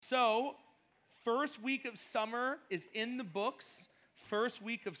So, first week of summer is in the books. First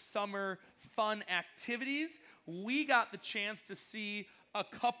week of summer fun activities. We got the chance to see a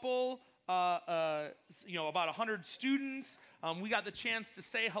couple, about 100 students. We got the chance to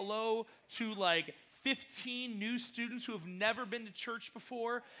say hello to like 15 new students who have never been to church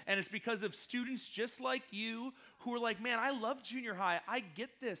before, and it's because of students just like you who are like, man, I love junior high. I get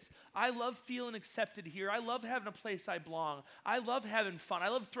this. I love feeling accepted here. I love having a place I belong. I love having fun. I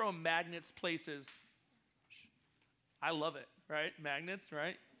love throwing magnets places. I love it, right? Magnets,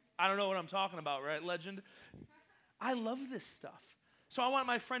 right? I don't know what I'm talking about, right, legend? I love this stuff. So I want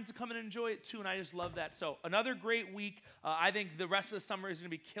my friends to come and enjoy it too, and I just love that. So another great week. I think the rest of the summer is going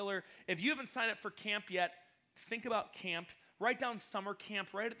to be killer. If you haven't signed up for camp yet, think about camp. Write down summer camp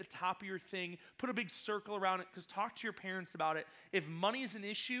right at the top of your thing. Put a big circle around it, because talk to your parents about it. If money is an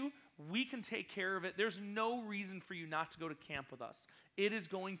issue, we can take care of it. There's no reason for you not to go to camp with us. It is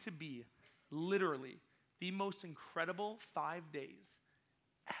going to be literally the most incredible 5 days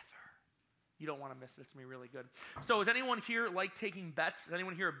ever. You don't want to miss it. It's going to be really good. So is anyone here like taking bets? Is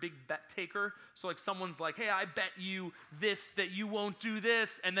anyone here a big bet taker? So like someone's like, hey, I bet you this, that you won't do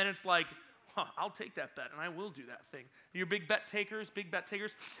this. And then it's like, I'll take that bet, and I will do that thing. You're big bet takers, big bet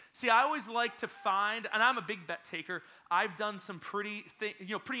takers? See, I always like to find, and I'm a big bet taker, I've done some pretty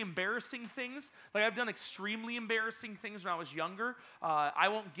embarrassing things. Like I've done extremely embarrassing things when I was younger. I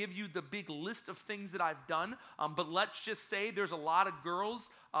won't give you the big list of things that I've done, but let's just say there's a lot of girls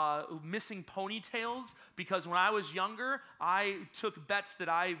missing ponytails because when I was younger, I took bets that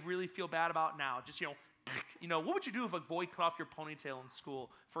I really feel bad about now. Just, what would you do if a boy cut off your ponytail in school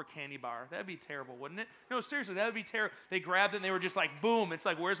for a candy bar? That'd be terrible, wouldn't it? No, seriously, that would be terrible. They grabbed it and they were just like, boom. It's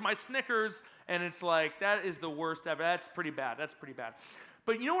like, where's my Snickers? And it's like, that is the worst ever. That's pretty bad. That's pretty bad.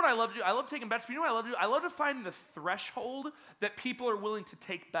 But you know what I love to do? I love taking bets, but you know what I love to do? I love to find the threshold that people are willing to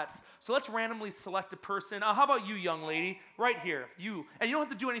take bets. So let's randomly select a person. How about you, young lady? Right here. You. And you don't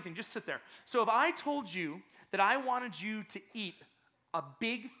have to do anything. Just sit there. So if I told you that I wanted you to eat a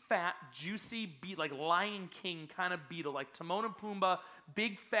big, fat, juicy beetle, like Lion King kind of beetle, like Timon and Pumbaa,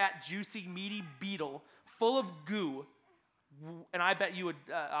 big, fat, juicy, meaty beetle full of goo, and I'll bet you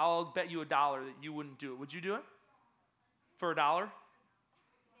 $1 that you wouldn't do it. Would you do it? For $1?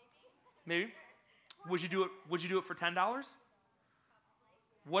 Maybe. Would you do it for $10?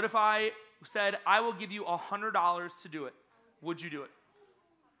 What if I said, I will give you $100 to do it? Would you do it?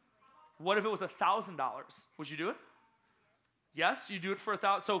 What if it was $1,000? Would you do it? Yes, you do it for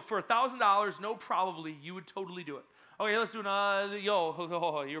 $1,000. So for $1,000, no, probably you would totally do it. Okay, let's do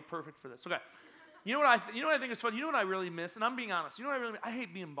you're perfect for this. Okay, you know what I think is fun. You know what I really miss, and I'm being honest. You know what I really miss? I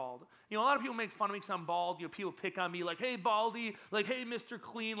hate being bald. A lot of people make fun of me because I'm bald. People pick on me like, hey, Baldy, like, hey, Mr.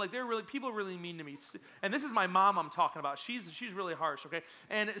 Clean. Like people are really mean to me. And this is my mom I'm talking about. She's really harsh. Okay,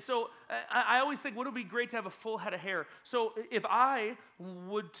 and so I always think, would it be great to have a full head of hair? So if I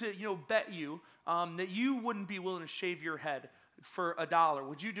would bet you that you wouldn't be willing to shave your head for $1,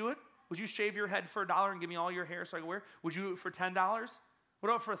 would you do it? Would you shave your head for $1 and give me all your hair so I can wear it? Would you do it for $10? What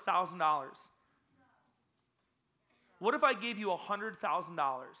about for $1,000? What if I gave you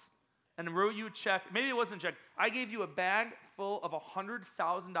 $100,000 and wrote you a check? Maybe it wasn't a check. I gave you a bag full of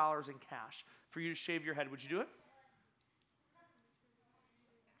 $100,000 in cash for you to shave your head. Would you do it?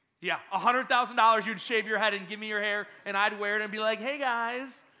 Yeah, $100,000 you'd shave your head and give me your hair, and I'd wear it and be like, hey guys,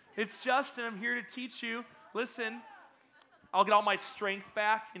 it's Justin. I'm here to teach you. Listen. I'll get all my strength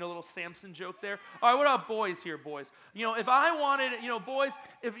back, little Samson joke there. All right, what about boys here, boys? If I wanted, boys,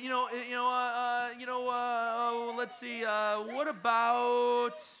 if, let's see, what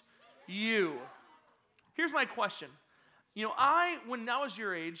about you? Here's my question. When I was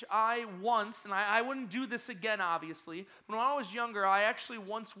your age, I wouldn't do this again, obviously, but when I was younger, I actually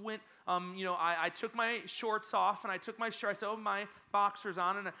once went, I took my shorts off, and I took my shorts, I put my boxers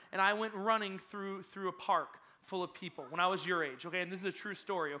on, and I went running through a park full of people when I was your age, okay? And this is a true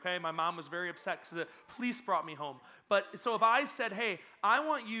story, okay? My mom was very upset because the police brought me home. But so if I said, hey, I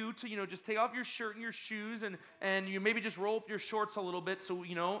want you to, just take off your shirt and your shoes and you maybe just roll up your shorts a little bit so,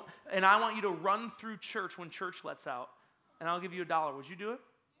 and I want you to run through church when church lets out, and I'll give you $1, would you do it?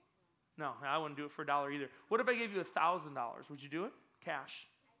 No, I wouldn't do it for $1 either. What if I gave you $1,000? Would you do it? Cash.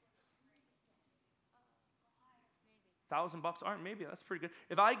 $1,000? All right, maybe. That's pretty good.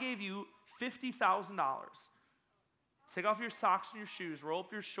 If I gave you $50,000, take off your socks and your shoes, roll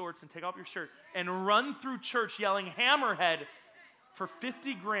up your shorts, and take off your shirt, and run through church yelling Hammerhead for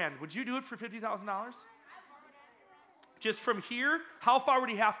 $50,000. Would you do it for $50,000? Just from here, how far would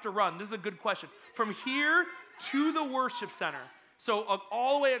he have to run? This is a good question. From here to the worship center. So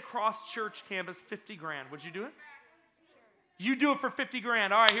all the way across church campus, $50,000. Would you do it? You do it for 50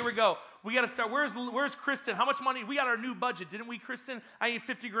 grand. All right, here we go. We got to start. Where's Kristen? How much money? We got our new budget, didn't we, Kristen? I need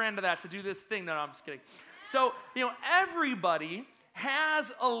 50 grand of that to do this thing. No, I'm just kidding. So, everybody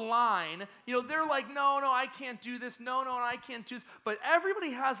has a line. They're like, no, I can't do this. No, I can't do this. But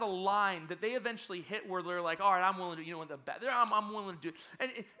everybody has a line that they eventually hit where they're like, all right, I'm willing to, I'm willing to do it.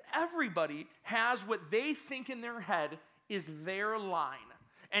 And everybody has what they think in their head is their line.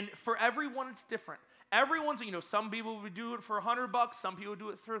 And for everyone, it's different. Everyone's, some people would do it for $100. Some people would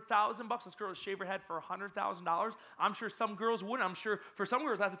do it for $1,000. This girl would shave her head for $100,000. I'm sure some girls wouldn't. I'm sure for some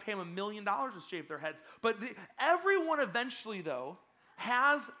girls I have to pay them $1 million to shave their heads. But everyone eventually, though,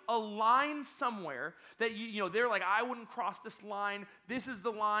 has a line somewhere that they're like, I wouldn't cross this line. This is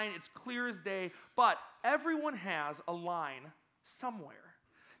the line. It's clear as day. But everyone has a line somewhere.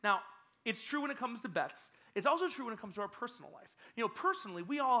 Now, it's true when it comes to bets. It's also true when it comes to our personal life. Personally,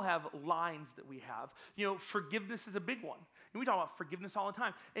 we all have lines that we have. Forgiveness is a big one. And we talk about forgiveness all the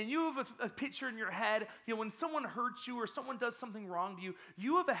time. And you have a picture in your head, when someone hurts you or someone does something wrong to you,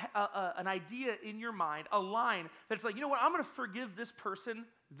 you have an idea in your mind, a line that's like, I'm going to forgive this person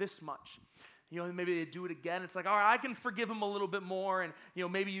this much. Maybe they do it again. It's like, all right, I can forgive them a little bit more. And,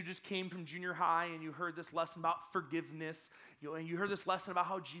 maybe you just came from junior high and you heard this lesson about forgiveness. And you heard this lesson about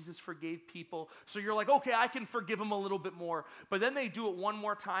how Jesus forgave people. So you're like, okay, I can forgive them a little bit more. But then they do it one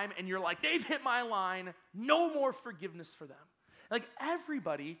more time and you're like, they've hit my line. No more forgiveness for them. Like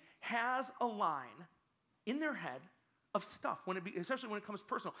everybody has a line in their head of stuff, especially when it comes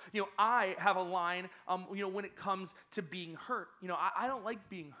personal. I have a line, when it comes to being hurt. I don't like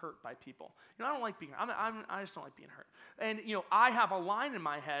being hurt by people. I don't like being hurt. I just don't like being hurt. And, I have a line in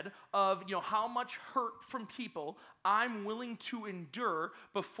my head of, how much hurt from people I'm willing to endure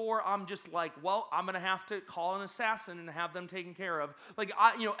before I'm just like, well, I'm going to have to call an assassin and have them taken care of. Like,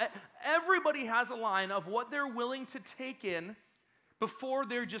 everybody has a line of what they're willing to take in before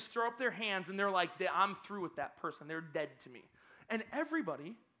they just throw up their hands and they're like, I'm through with that person. They're dead to me. And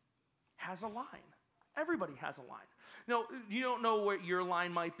everybody has a line. Everybody has a line. You don't know what your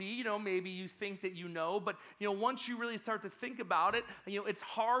line might be. Maybe you think that but, once you really start to think about it, it's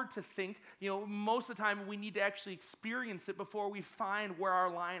hard to think. Most of the time we need to actually experience it before we find where our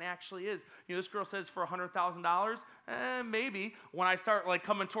line actually is. This girl says for $100,000, maybe. When I start like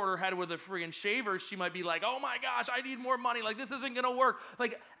coming toward her head with a friggin' shaver, she might be like, oh my gosh, I need more money. Like this isn't going to work.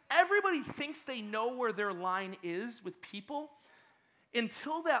 Like everybody thinks they know where their line is with people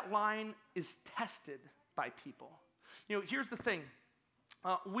until that line is tested by people. Here's the thing.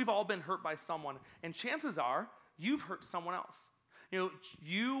 We've all been hurt by someone, and chances are you've hurt someone else.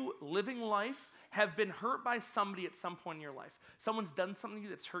 You living life have been hurt by somebody at some point in your life. Someone's done something to you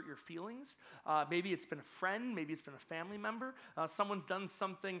that's hurt your feelings. Maybe it's been a friend. Maybe it's been a family member. Someone's done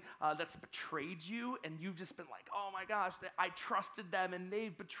something that's betrayed you, and you've just been like, oh my gosh, I trusted them, and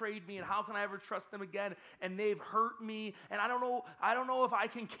they've betrayed me, and how can I ever trust them again? And they've hurt me, and I don't know if I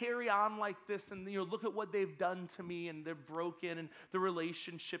can carry on like this, and look at what they've done to me, and they're broken, and the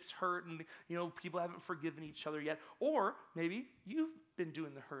relationship's hurt, and people haven't forgiven each other yet. Or maybe you've been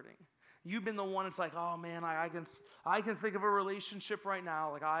doing the hurting. You've been the one that's like, oh man, I can think of a relationship right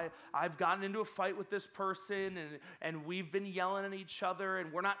now. Like I've gotten into a fight with this person and we've been yelling at each other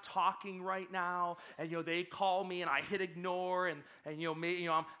and we're not talking right now. And they call me and I hit ignore and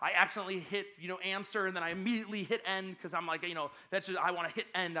I accidentally hit answer and then I immediately hit end because I'm like, that's just I want to hit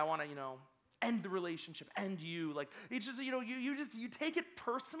end. I want to end the relationship, end you. Like it's just you take it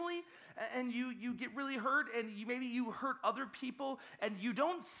personally and you get really hurt and maybe you hurt other people and you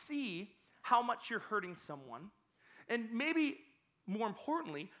don't see how much you're hurting someone. And maybe more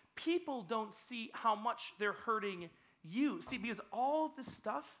importantly, people don't see how much they're hurting you. See, because all this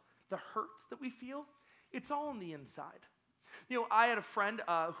stuff, the hurts that we feel, it's all on the inside. I had a friend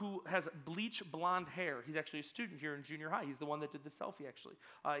who has bleach blonde hair. He's actually a student here in junior high. He's the one that did the selfie, actually.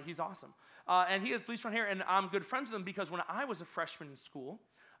 He's awesome. And he has bleach blonde hair, and I'm good friends with him because when I was a freshman in school,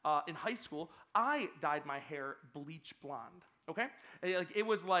 in high school, I dyed my hair bleach blonde. Okay? It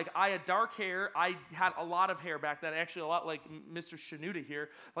was like I had dark hair. I had a lot of hair back then, actually a lot like Mr. Shanuda here.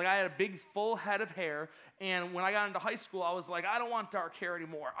 Like I had a big full head of hair, and when I got into high school, I was like, I don't want dark hair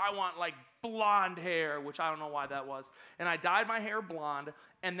anymore. I want like blonde hair, which I don't know why that was. And I dyed my hair blonde,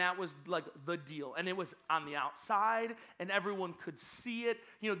 and that was like the deal. And it was on the outside, and everyone could see it.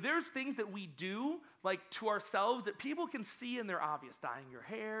 There's things that we do like to ourselves that people can see and they're obvious. Dyeing your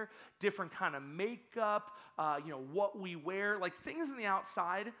hair, different kind of makeup, what we wear, like things on the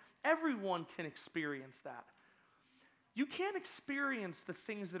outside, everyone can experience that. You can't experience the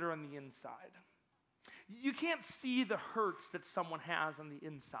things that are on the inside. You can't see the hurts that someone has on the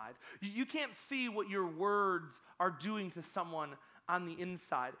inside. You can't see what your words are doing to someone on the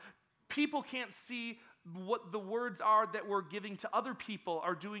inside. People can't see what the words are that we're giving to other people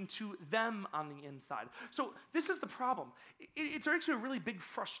are doing to them on the inside. So this is the problem. It's actually a really big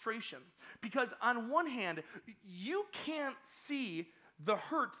frustration because on one hand, you can't see the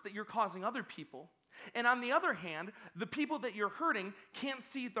hurts that you're causing other people. And on the other hand, the people that you're hurting can't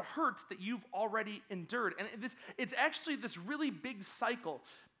see the hurts that you've already endured. And it's actually this really big cycle.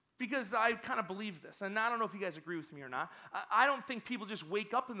 Because I kind of believe this, and I don't know if you guys agree with me or not. I don't think people just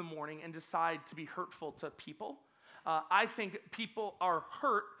wake up in the morning and decide to be hurtful to people. I think people are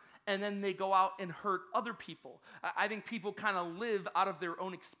hurt, and then they go out and hurt other people. I think people kind of live out of their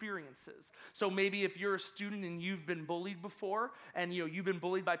own experiences. So maybe if you're a student and you've been bullied before, and you've been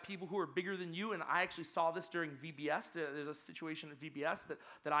bullied by people who are bigger than you, and I actually saw this during VBS. There's a situation at VBS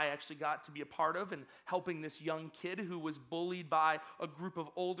that I actually got to be a part of, and helping this young kid who was bullied by a group of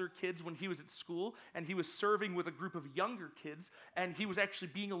older kids when he was at school, and he was serving with a group of younger kids, and he was actually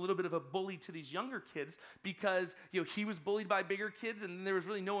being a little bit of a bully to these younger kids because he was bullied by bigger kids, and there was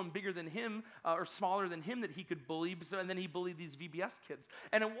really no one bigger than him or smaller than him that he could bully, and then he bullied these VBS kids.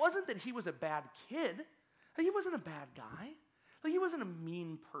 And it wasn't that he was a bad kid. He wasn't a bad guy. He wasn't a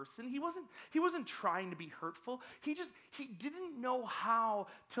mean person. He wasn't trying to be hurtful. He didn't know how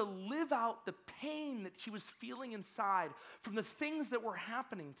to live out the pain that he was feeling inside from the things that were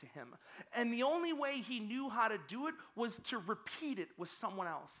happening to him. And the only way he knew how to do it was to repeat it with someone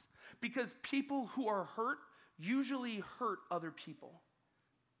else. Because people who are hurt usually hurt other people.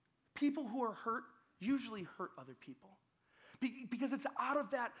 People who are hurt usually hurt other people. Because it's out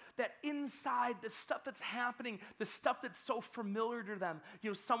of that inside, the stuff that's happening, the stuff that's so familiar to them.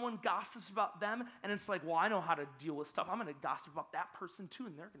 Someone gossips about them, and it's like, well, I know how to deal with stuff. I'm going to gossip about that person too,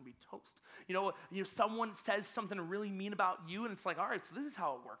 and they're going to be toast. Someone says something really mean about you, and it's like, all right, so this is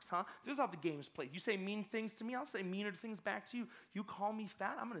how it works, huh? This is how the game's played. You say mean things to me, I'll say meaner things back to you. You call me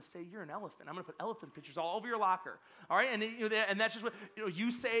fat, I'm going to say you're an elephant. I'm going to put elephant pictures all over your locker, all right? And that's just what you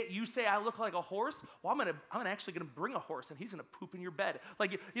say. You say I look like a horse. Well, I'm actually going to bring a horse, and he's going to poop in your bed.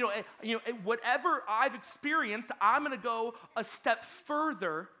 Whatever I've experienced, I'm going to go a step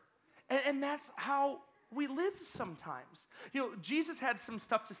further, and that's how we live sometimes. Jesus had some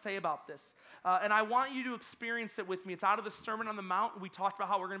stuff to say about this, and I want you to experience it with me. It's out of the Sermon on the Mount. We talked about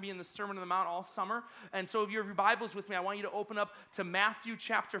how we're going to be in the Sermon on the Mount all summer, and so if you have your Bibles with me, I want you to open up to Matthew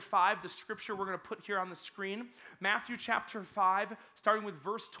chapter 5, the scripture we're going to put here on the screen. Matthew chapter 5, starting with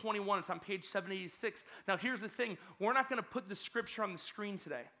verse 21. It's on page 786. Now, here's the thing. We're not going to put the scripture on the screen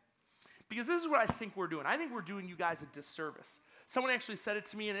today, because this is what I think we're doing. I think we're doing you guys a disservice. Someone actually said it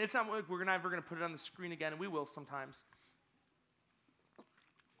to me, and it's not like we're never going to put it on the screen again, and we will sometimes.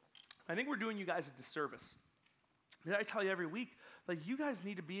 I think we're doing you guys a disservice. Did I tell you every week, you guys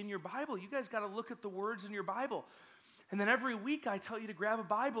need to be in your Bible. You guys got to look at the words in your Bible. And then every week I tell you to grab a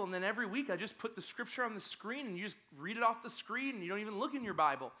Bible, and then every week I just put the scripture on the screen, and you just read it off the screen, and you don't even look in your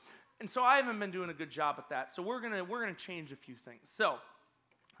Bible. And so I haven't been doing a good job at that. So we're gonna change a few things. So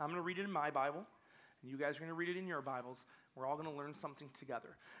I'm going to read it in my Bible, and you guys are going to read it in your Bibles. We're all going to learn something together.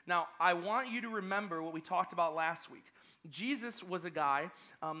 Now, I want you to remember what we talked about last week. Jesus was a guy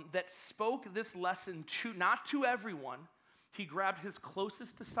that spoke this lesson not to everyone. He grabbed his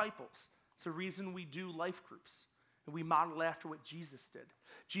closest disciples. It's the reason we do life groups. And we model after what Jesus did.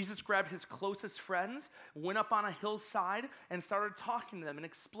 Jesus grabbed his closest friends, went up on a hillside, and started talking to them and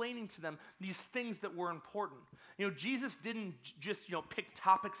explaining to them these things that were important. Jesus didn't just, pick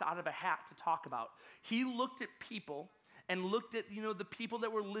topics out of a hat to talk about. He looked at people and looked at, the people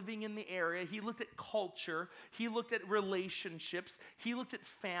that were living in the area. He looked at culture. He looked at relationships. He looked at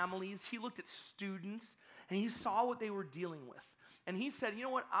families. He looked at students, and he saw what they were dealing with. And he said, you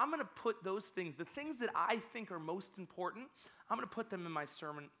know what, I'm going to put those things, the things that I think are most important, I'm going to put them in my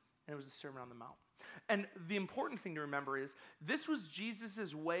sermon, and it was a Sermon on the Mount. And the important thing to remember is, this was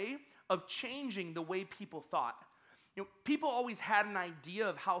Jesus' way of changing the way people thought. People always had an idea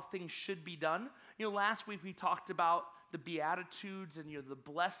of how things should be done. Last week we talked about the Beatitudes and the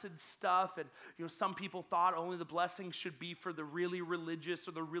blessed stuff, and some people thought only the blessings should be for the really religious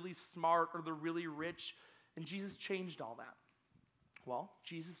or the really smart or the really rich, and Jesus changed all that. Well,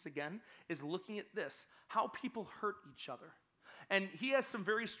 Jesus, again, is looking at this, how people hurt each other. And he has some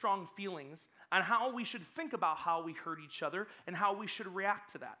very strong feelings on how we should think about how we hurt each other and how we should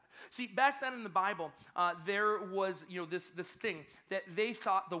react to that. See, back then in the Bible, there was this thing that they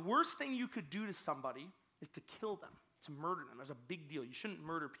thought the worst thing you could do to somebody is to kill them, to murder them. There's a big deal. You shouldn't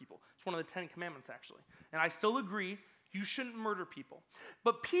murder people. It's one of the 10 Commandments, actually. And I still agree, You shouldn't murder people.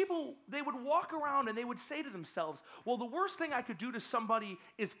 But people, they would walk around and they would say to themselves, well, the worst thing I could do to somebody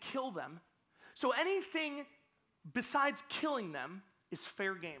is kill them. So anything besides killing them is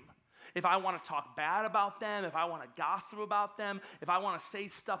fair game. If I want to talk bad about them, if I want to gossip about them, if I want to say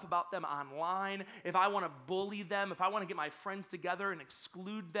stuff about them online, if I want to bully them, if I want to get my friends together and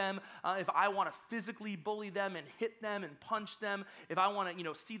exclude them, if I want to physically bully them and hit them and punch them, if I want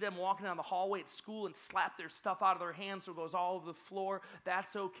to, see them walking down the hallway at school and slap their stuff out of their hands so it goes all over the floor,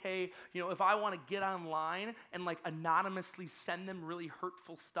 that's okay. If I want to get online and anonymously send them really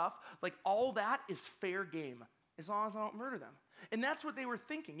hurtful stuff, all that is fair game as long as I don't murder them. And that's what they were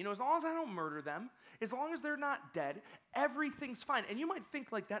thinking. As long as I don't murder them, as long as they're not dead, everything's fine. And you might think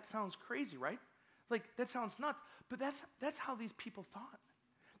that sounds crazy, right? That sounds nuts. But that's how these people thought.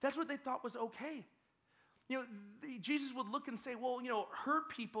 That's what they thought was okay. Jesus would look and say, well, hurt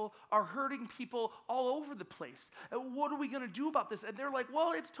people are hurting people all over the place. What are we going to do about this? And they're like,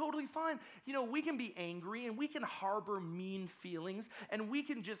 well, it's totally fine. We can be angry and we can harbor mean feelings and we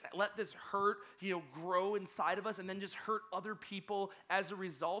can just let this hurt, grow inside of us and then just hurt other people as a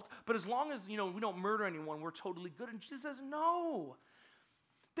result. But as long as, we don't murder anyone, we're totally good. And Jesus says, no.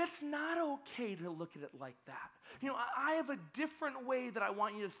 That's not okay to look at it like that. I have a different way that I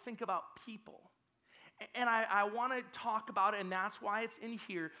want you to think about people. And I want to talk about it, and that's why it's in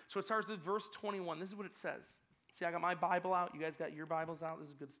here. So it starts with verse 21. This is what it says. See, I got my Bible out. You guys got your Bibles out. This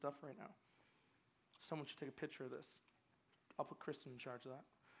is good stuff right now. Someone should take a picture of this. I'll put Kristen in charge of that.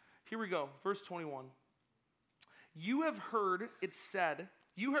 Here we go. Verse 21. You had heard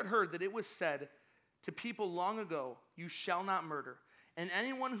that it was said to people long ago, you shall not murder, and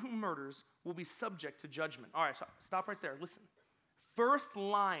anyone who murders will be subject to judgment. All right, so stop right there. Listen. First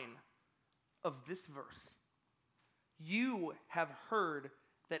line of this verse. You have heard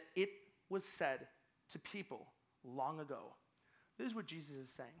that it was said to people long ago. This is what Jesus is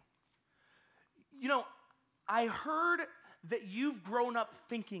saying. I heard that you've grown up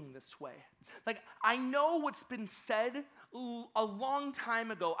thinking this way. I know what's been said a long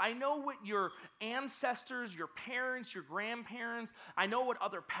time ago. I know what your ancestors, your parents, your grandparents, I know what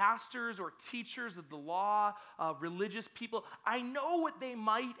other pastors or teachers of the law, religious people, I know what they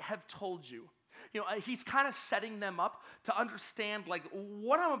might have told you. He's kind of setting them up to understand,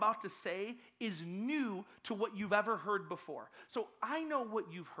 what I'm about to say is new to what you've ever heard before. So I know what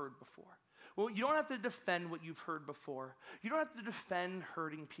you've heard before. Well, you don't have to defend what you've heard before. You don't have to defend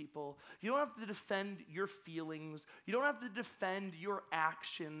hurting people. You don't have to defend your feelings. You don't have to defend your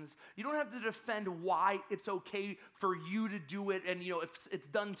actions. You don't have to defend why it's okay for you to do it. And, if it's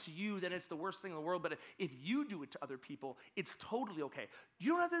done to you, then it's the worst thing in the world. But if you do it to other people, it's totally okay. You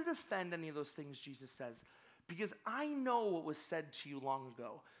don't have to defend any of those things, Jesus says, because I know what was said to you long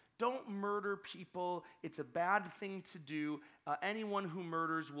ago. Don't murder people. It's a bad thing to do. Anyone who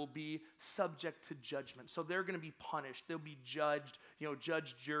murders will be subject to judgment. So they're going to be punished. They'll be judged,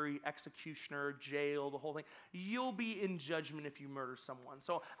 judge, jury, executioner, jail, the whole thing. You'll be in judgment if you murder someone.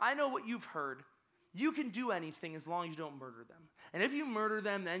 So I know what you've heard. You can do anything as long as you don't murder them. And if you murder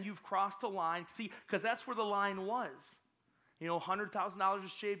them, then you've crossed a line. See, because that's where the line was. $100,000 to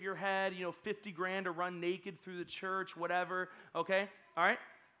shave your head, $50,000 to run naked through the church, whatever. Okay? All right?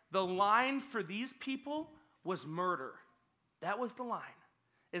 The line for these people was murder. That was the line.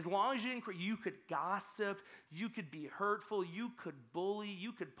 As long as you could gossip, you could be hurtful, you could bully,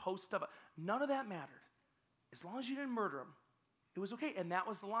 you could post stuff. None of that mattered. As long as you didn't murder them, it was okay. And that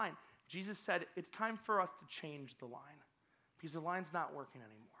was the line. Jesus said, it's time for us to change the line because the line's not working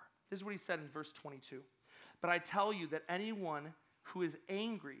anymore. This is what he said in verse 22. But I tell you that anyone who is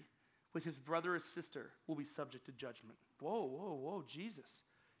angry with his brother or sister will be subject to judgment. Whoa, Jesus.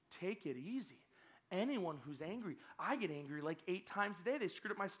 Take it easy. Anyone who's angry, I get angry 8 times a day. They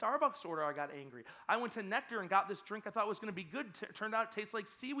screwed up my Starbucks order, I got angry. I went to Nectar and got this drink I thought was going to be good. Turned out it tastes like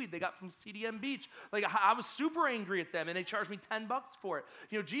seaweed they got from CDM Beach. I was super angry at them and they charged me $10 for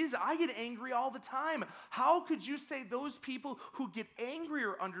it. Jesus, I get angry all the time. How could you say those people who get angry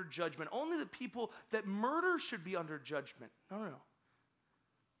are under judgment? Only the people that murder should be under judgment. No.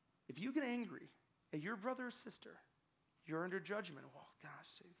 If you get angry at your brother or sister, you're under judgment. Well, gosh,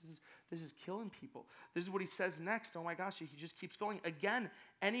 this is killing people. This is what he says next. Oh my gosh, he just keeps going. Again,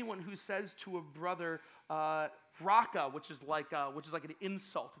 anyone who says to a brother, raka, which is like an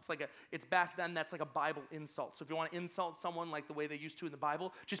insult. It's back then that's like a Bible insult. So if you want to insult someone like the way they used to in the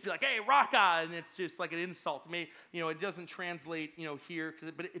Bible, just be like, hey, raka, and it's just like an insult. It doesn't translate, here,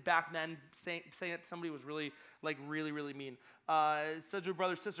 but back then saying it to somebody was really really mean. Said to a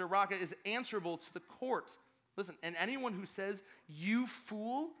brother, sister, raka is answerable to the court. Listen, and anyone who says, you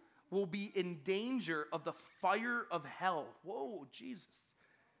fool, will be in danger of the fire of hell. Whoa, Jesus.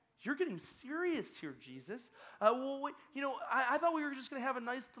 You're getting serious here, Jesus. I thought we were just going to have a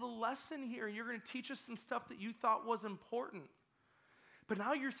nice little lesson here. You're going to teach us some stuff that you thought was important. But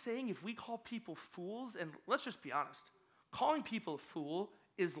now you're saying if we call people fools, and let's just be honest, calling people a fool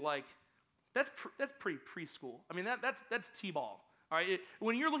is like, that's pretty preschool. I mean, that's T-ball. All right?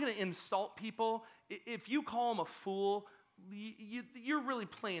 When you're looking to insult people, if you call them a fool, you're really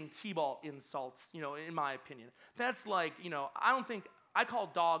playing T-ball insults, in my opinion. That's like, I call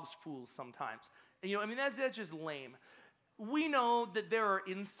dogs fools sometimes. That's just lame. We know that there are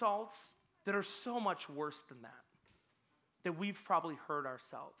insults that are so much worse than that we've probably heard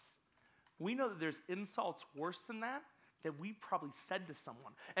ourselves. We know that there's insults worse than that we've probably said to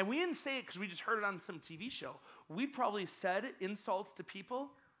someone. And we didn't say it because we just heard it on some TV show. We've probably said insults to people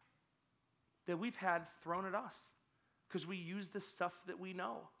that we've had thrown at us because we use the stuff that we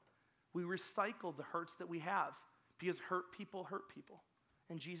know. We recycle the hurts that we have because hurt people.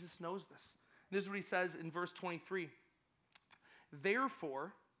 And Jesus knows this. This is what he says in verse 23.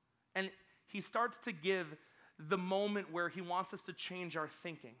 Therefore, and he starts to give the moment where he wants us to change our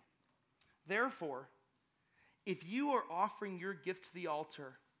thinking. Therefore, if you are offering your gift to the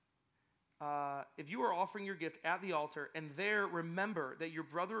altar, if you are offering your gift at the altar, and there remember that your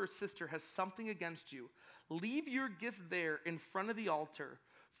brother or sister has something against you, leave your gift there in front of the altar.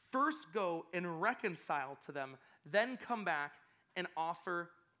 First go and reconcile to them, then come back and offer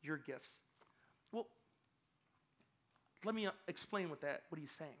your gifts. Well, let me explain what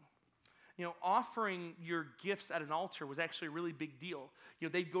he's saying. Offering your gifts at an altar was actually a really big deal.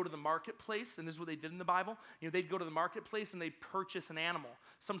 They'd go to the marketplace, and this is what they did in the Bible. They'd go to the marketplace and they'd purchase an animal.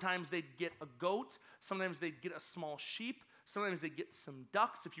 Sometimes they'd get a goat. Sometimes they'd get a small sheep. Sometimes they'd get some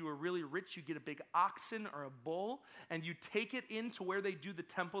ducks. If you were really rich, you'd get a big oxen or a bull, and you'd take it into where they do the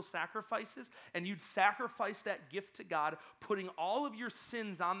temple sacrifices, and you'd sacrifice that gift to God, putting all of your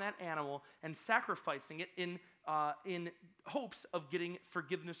sins on that animal and sacrificing it in hopes of getting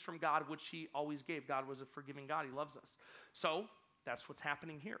forgiveness from God, which he always gave. God was a forgiving God. He loves us. So that's what's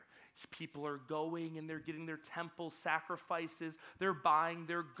happening here. People are going and they're getting their temple sacrifices. They're buying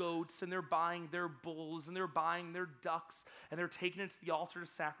their goats and they're buying their bulls and they're buying their ducks and they're taking it to the altar to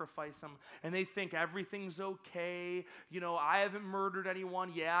sacrifice them. And they think everything's okay. I haven't murdered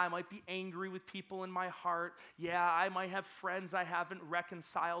anyone. Yeah, I might be angry with people in my heart. Yeah, I might have friends I haven't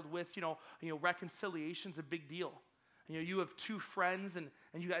reconciled with. Reconciliation's a big deal. You have two friends and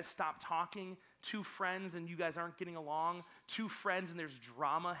you guys stop talking. Two friends and you guys aren't getting along. Two friends and there's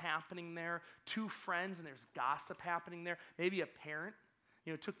drama happening there. Two friends and there's gossip happening there. Maybe a parent.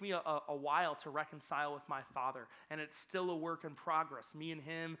 It took me a while to reconcile with my father, and it's still a work in progress. Me and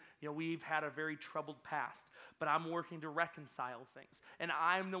him, we've had a very troubled past, but I'm working to reconcile things, and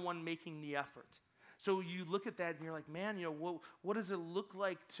I'm the one making the effort. So you look at that and you're like, man, what does it look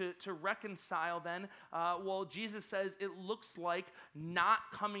like to reconcile then? Well, Jesus says it looks like not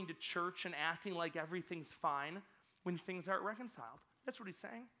coming to church and acting like everything's fine when things aren't reconciled. That's what he's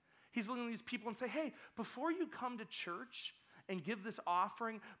saying. He's looking at these people and say, hey, before you come to church and give this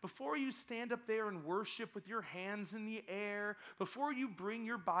offering, before you stand up there and worship with your hands in the air, before you bring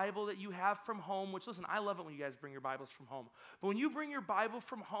your Bible that you have from home, which, listen, I love it when you guys bring your Bibles from home. But when you bring your Bible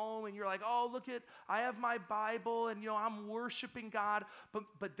from home and you're like, oh, look I have my Bible and, I'm worshiping God.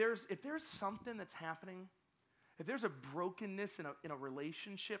 But if there's something that's happening, if there's a brokenness in a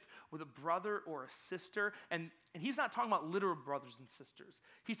relationship with a brother or a sister, and he's not talking about literal brothers and sisters.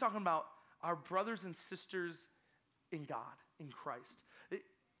 He's talking about our brothers and sisters in God, in Christ.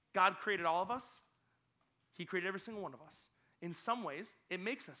 God created all of us. He created every single one of us. In some ways, it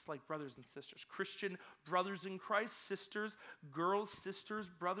makes us like brothers and sisters. Christian brothers in Christ, sisters, girls, sisters,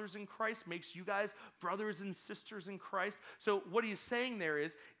 brothers in Christ, makes you guys brothers and sisters in Christ. So what he's saying there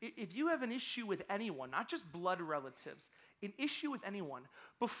is, if you have an issue with anyone, not just blood relatives, an issue with anyone,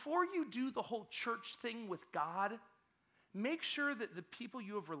 before you do the whole church thing with God, make sure that the people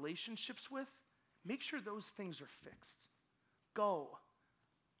you have relationships with, make sure those things are fixed. Go,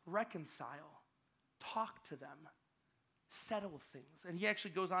 reconcile, talk to them, settle things. And he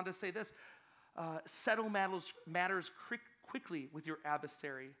actually goes on to say this, settle matters quickly with your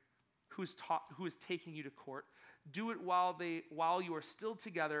adversary who is taking you to court. Do it while you are still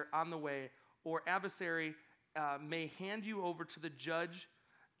together on the way, or adversary may hand you over to the judge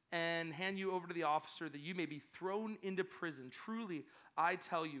and hand you over to the officer that you may be thrown into prison. Truly, I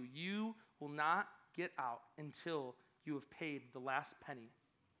tell you, you will not get out until you have paid the last penny.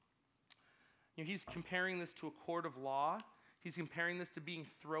 He's comparing this to a court of law. He's comparing this to being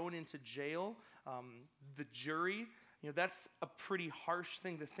thrown into jail. The jury, That's a pretty harsh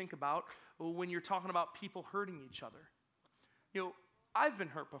thing to think about when you're talking about people hurting each other. I've been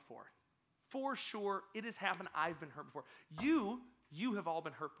hurt before. For sure, it has happened. I've been hurt before. You have all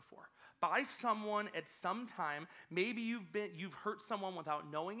been hurt before. By someone at some time. Maybe you've hurt someone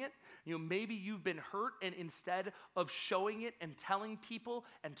without knowing it. Maybe you've been hurt, and instead of showing it and telling people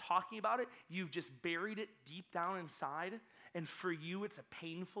and talking about it, you've just buried it deep down inside. And for you, it's a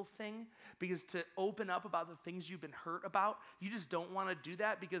painful thing, because to open up about the things you've been hurt about, you just don't want to do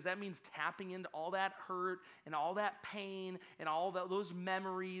that, because that means tapping into all that hurt and all that pain and all those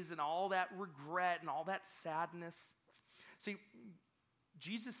memories and all that regret and all that sadness. See,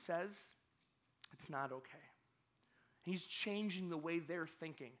 Jesus says it's not okay. He's changing the way they're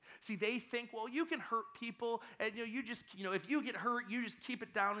thinking. See, they think, well, you can hurt people, and you just, if you get hurt, you just keep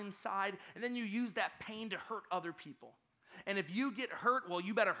it down inside, and then you use that pain to hurt other people. And if you get hurt, well,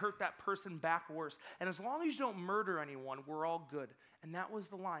 you better hurt that person back worse. And as long as you don't murder anyone, we're all good. And that was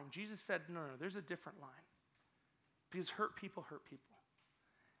the line. Jesus said, no, there's a different line. Because hurt people hurt people.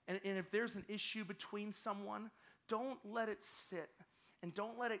 And if there's an issue between someone, don't let it sit. And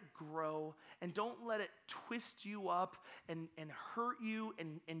don't let it grow. And don't let it twist you up and hurt you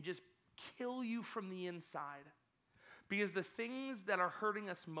and just kill you from the inside. Because the things that are hurting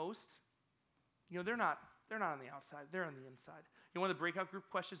us most, they're not on the outside, they're on the inside. One of the breakout group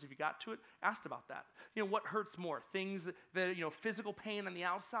questions, if you got to it, asked about that. What hurts more? Things that, physical pain on the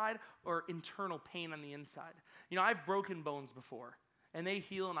outside or internal pain on the inside? I've broken bones before, and they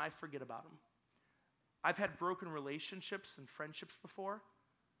heal and I forget about them. I've had broken relationships and friendships before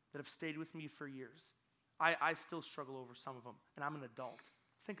that have stayed with me for years. I still struggle over some of them, and I'm an adult.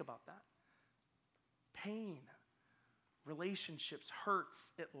 Think about that. Pain, relationships,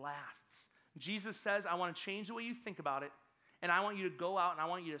 hurts, it lasts. Jesus says, I want to change the way you think about it, and I want you to go out and I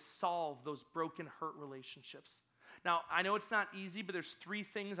want you to solve those broken, hurt relationships. Now, I know it's not easy, but there's 3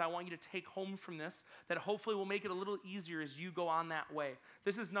 things I want you to take home from this that hopefully will make it a little easier as you go on that way.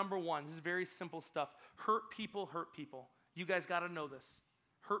 This is number 1. This is very simple stuff. Hurt people, hurt people. You guys got to know this.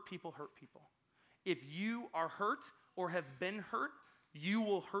 Hurt people, hurt people. If you are hurt or have been hurt, you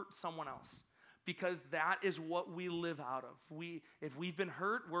will hurt someone else. Because that is what we live out of. If we've been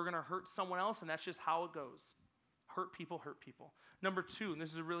hurt, we're going to hurt someone else, and that's just how it goes. Hurt people, hurt people. Number 2, and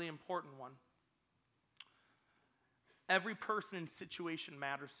this is a really important one. Every person and situation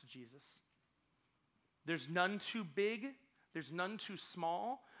matters to Jesus. There's none too big. There's none too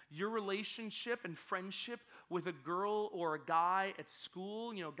small. Your relationship and friendship with a girl or a guy at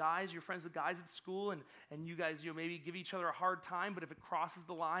school, guys, you're friends with guys at school, and you guys, maybe give each other a hard time, but if it crosses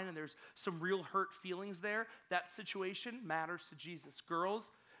the line and there's some real hurt feelings there, that situation matters to Jesus.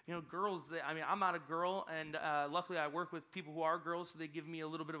 Girls, I'm not a girl, and luckily I work with people who are girls, so they give me a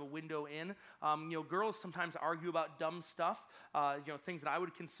little bit of a window in. Girls sometimes argue about dumb stuff, things that I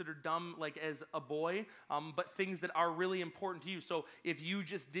would consider dumb, like as a boy, but things that are really important to you. So if you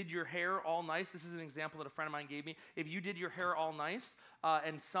just did your hair all nice, this is an example that a friend of mine gave me. If you did your hair all nice,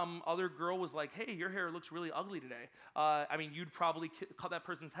 and some other girl was like, hey, your hair looks really ugly today, you'd probably cut that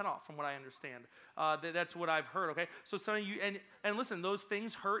person's head off, from what I understand. That's what I've heard, okay? So some of you, and listen, those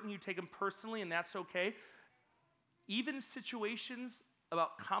things hurt and you take them personally, and that's okay. Even situations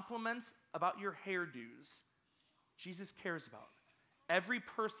about compliments, about your hairdos, Jesus cares about. Every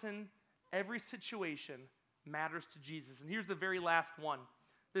person, every situation matters to Jesus. And here's the very last one.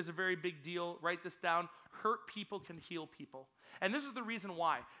 This is a very big deal. Write this down. Hurt people can heal people. And this is the reason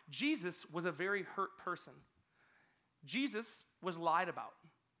why. Jesus was a very hurt person. Jesus was lied about.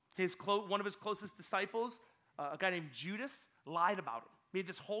 One of his closest disciples, a guy named Judas, lied about him. Made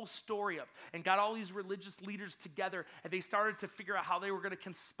this whole story up and got all these religious leaders together, and they started to figure out how they were going to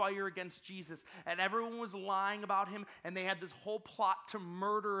conspire against Jesus. And everyone was lying about him, and they had this whole plot to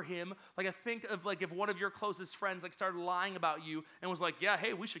murder him. Like, I think of if one of your closest friends started lying about you and was like, yeah,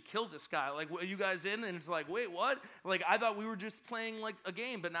 hey, we should kill this guy. Like, are you guys in? And it's like, wait, what? Like, I thought we were just playing a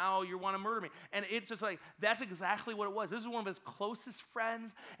game, but now you want to murder me. And it's just that's exactly what it was. This is one of his closest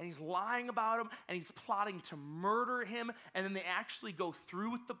friends, and he's lying about him, and he's plotting to murder him, and then they actually go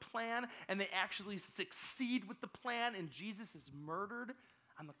through with the plan, and they actually succeed with the plan, and Jesus is murdered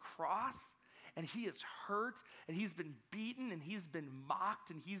on the cross, and he is hurt, and he's been beaten, and he's been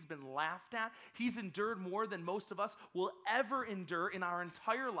mocked, and he's been laughed at. He's endured more than most of us will ever endure in our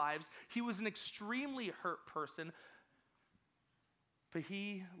entire lives. He was an extremely hurt person, but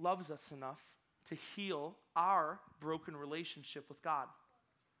he loves us enough to heal our broken relationship with God.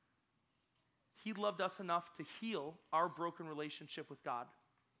 He loved us enough to heal our broken relationship with God.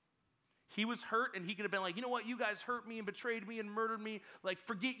 He was hurt, and he could have been like, you know what, you guys hurt me and betrayed me and murdered me. Like,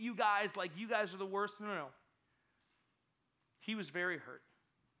 forget you guys. Like, you guys are the worst. No. He was very hurt.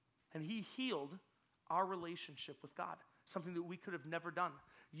 And he healed our relationship with God, something that we could have never done.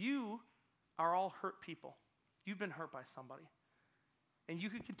 You are all hurt people. You've been hurt by somebody. And you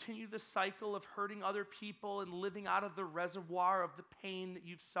could continue the cycle of hurting other people and living out of the reservoir of the pain that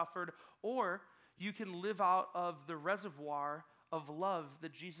you've suffered, or you can live out of the reservoir of love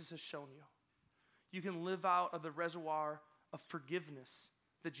that Jesus has shown you. You can live out of the reservoir of forgiveness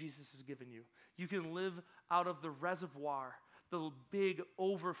that Jesus has given you. You can live out of the reservoir, the big,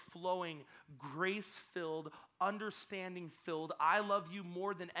 overflowing, grace-filled, understanding-filled, I love you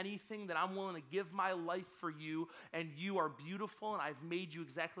more than anything, that I'm willing to give my life for you, and you are beautiful, and I've made you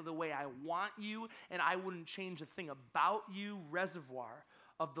exactly the way I want you, and I wouldn't change a thing about you, reservoir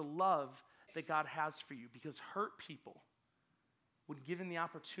of the love that God has for you. Because hurt people, when given the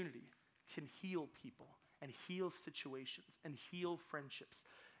opportunity, can heal people and heal situations and heal friendships.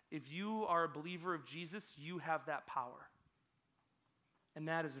 If you are a believer of Jesus, you have that power. And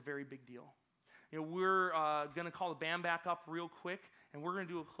that is a very big deal. You know, we're going to call the band back up real quick, and we're going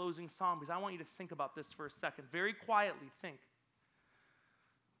to do a closing song, because I want you to think about this for a second. Very quietly think.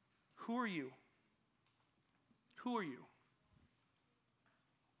 Who are you? Who are you?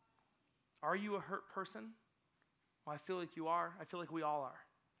 Are you a hurt person? Well, I feel like you are. I feel like we all are.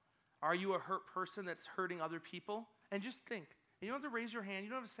 Are you a hurt person that's hurting other people? And just think. You don't have to raise your hand.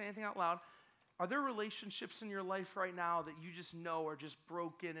 You don't have to say anything out loud. Are there relationships in your life right now that you just know are just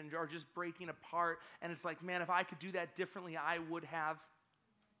broken and are just breaking apart? And it's like, man, if I could do that differently, I would have.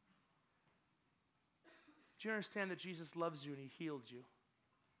 Do you understand that Jesus loves you and he healed you?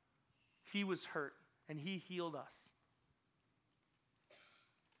 He was hurt and he healed us.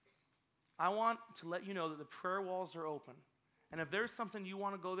 I want to let you know that the prayer walls are open. And if there's something you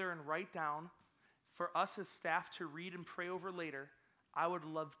want to go there and write down for us as staff to read and pray over later, I would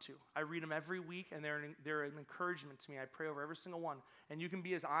love to. I read them every week, and they're an encouragement to me. I pray over every single one. And you can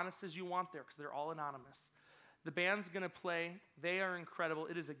be as honest as you want there, because they're all anonymous. The band's going to play. They are incredible.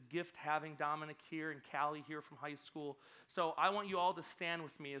 It is a gift having Dominic here and Callie here from high school. So I want you all to stand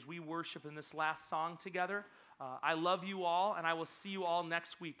with me as we worship in this last song together. I love you all, and I will see you all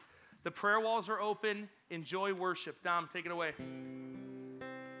next week. The prayer walls are open. Enjoy worship. Dom, take it away.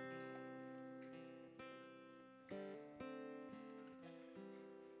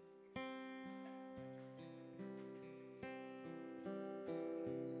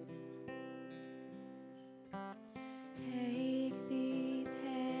 Take these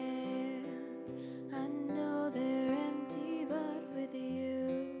hands, I know they're empty, but with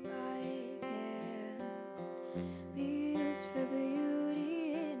you I can be used for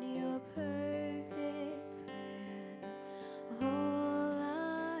beauty in your perfect plan.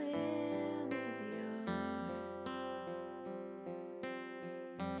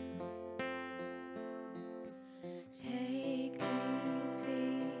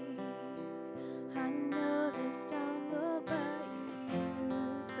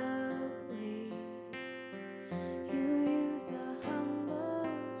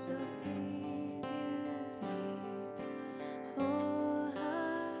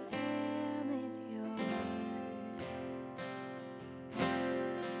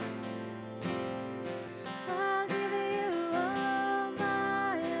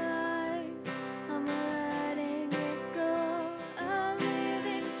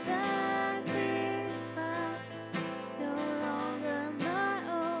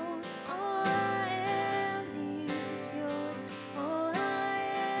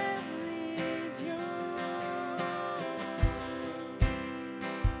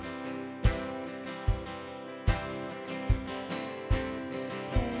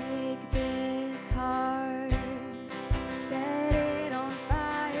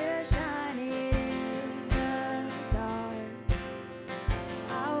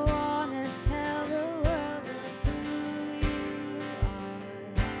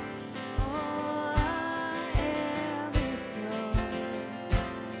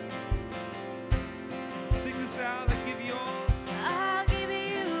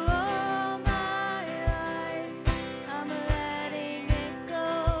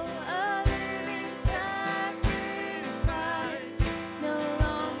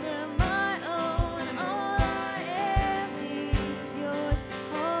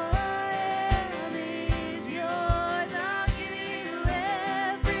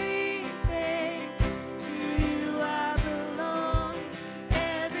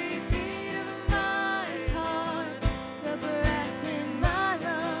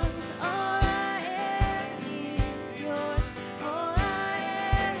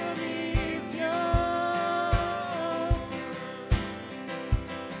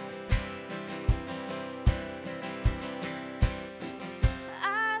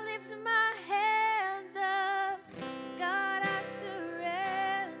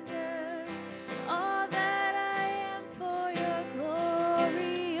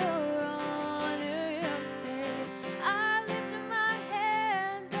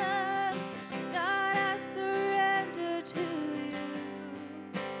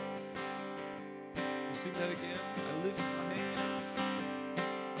 sing that again? I lift my hands.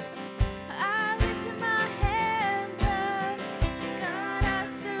 I lift my hands up, God, I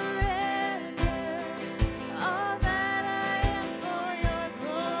surrender all that I am for your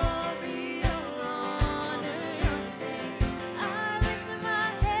glory, your honor, your fame. I lift my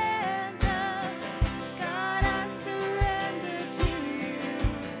hands up, God, I surrender to you.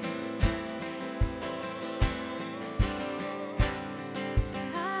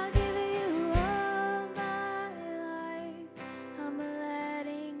 I'll give you all my life. I'm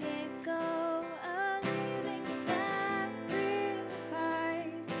letting it go, a living sacrifice,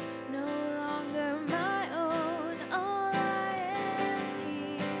 no longer my own. All I am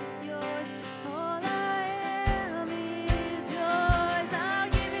is yours. All I am is yours. I'll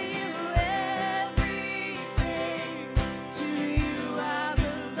give you everything. To you I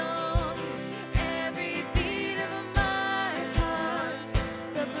belong. Every beat of my heart,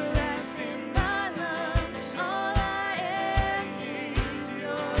 the breath in my lungs. All I am is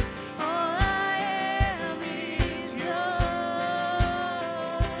yours. All I am is yours.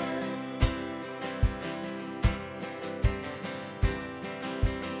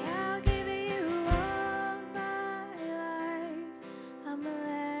 I'll give you all my life. I'm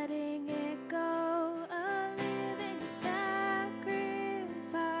letting it go, a living sacrifice,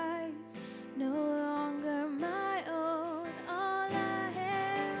 no longer my own. All I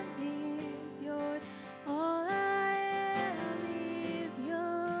am is yours. All I am is yours.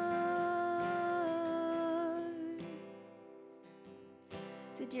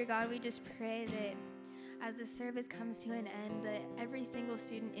 So, dear God, we just pray that as the service comes to an end, that every single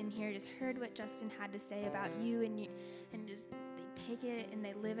student in here just heard what Justin had to say about you, and just they take it and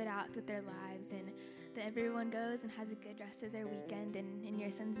they live it out with their lives, and that everyone goes and has a good rest of their weekend. And in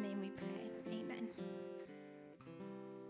your son's name we pray.